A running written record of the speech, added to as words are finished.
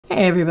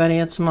Hey everybody,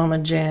 it's Mama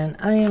Jan.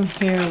 I am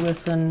here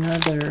with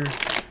another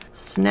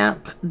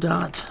snap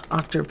dot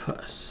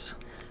octopus.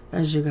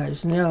 As you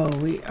guys know,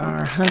 we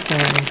are hunting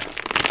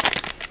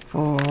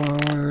for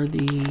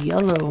the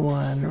yellow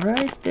one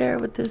right there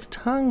with his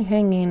tongue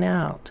hanging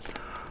out.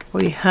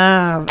 We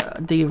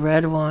have the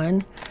red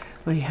one,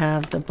 we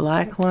have the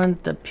black one,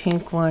 the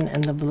pink one,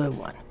 and the blue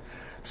one.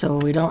 So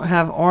we don't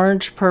have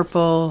orange,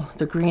 purple,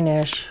 the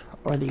greenish,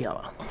 or the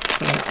yellow.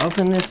 So I'm going to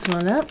open this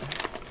one up.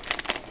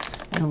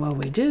 And while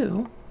we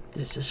do,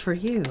 this is for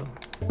you.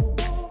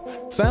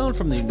 Found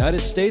from the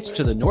United States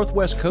to the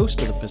northwest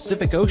coast of the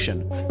Pacific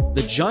Ocean,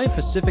 the giant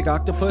Pacific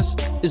octopus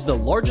is the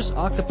largest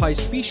octopi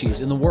species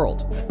in the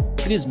world.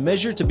 It is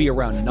measured to be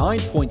around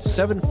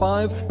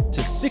 9.75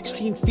 to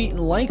 16 feet in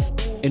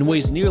length and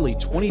weighs nearly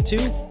 22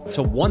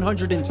 to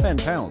 110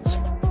 pounds.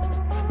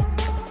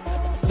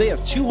 They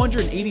have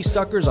 280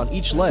 suckers on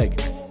each leg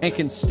and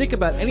can stick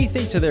about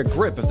anything to their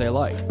grip if they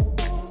like.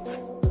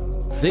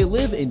 They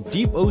live in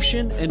deep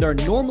ocean and are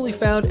normally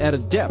found at a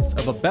depth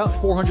of about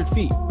 400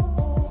 feet.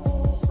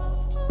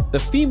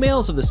 The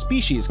females of the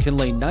species can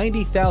lay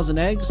 90,000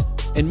 eggs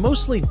and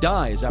mostly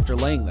dies after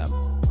laying them.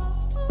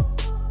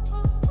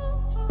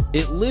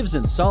 It lives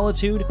in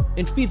solitude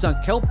and feeds on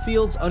kelp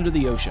fields under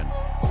the ocean.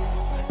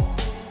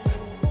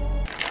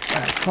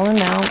 Alright, pull him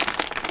out.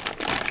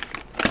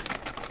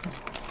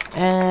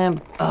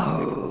 And,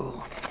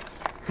 oh,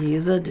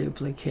 he's a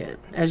duplicate.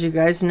 As you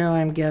guys know,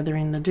 I'm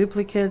gathering the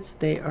duplicates.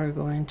 They are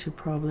going to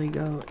probably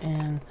go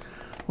in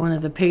one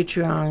of the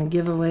Patreon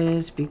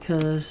giveaways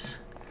because,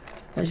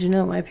 as you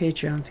know, my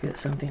Patreons get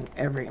something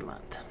every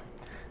month.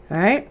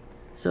 Alright,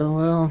 so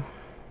we'll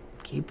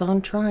keep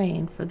on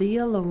trying for the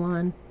yellow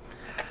one.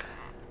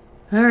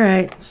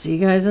 Alright, see you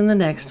guys in the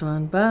next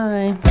one.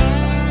 Bye.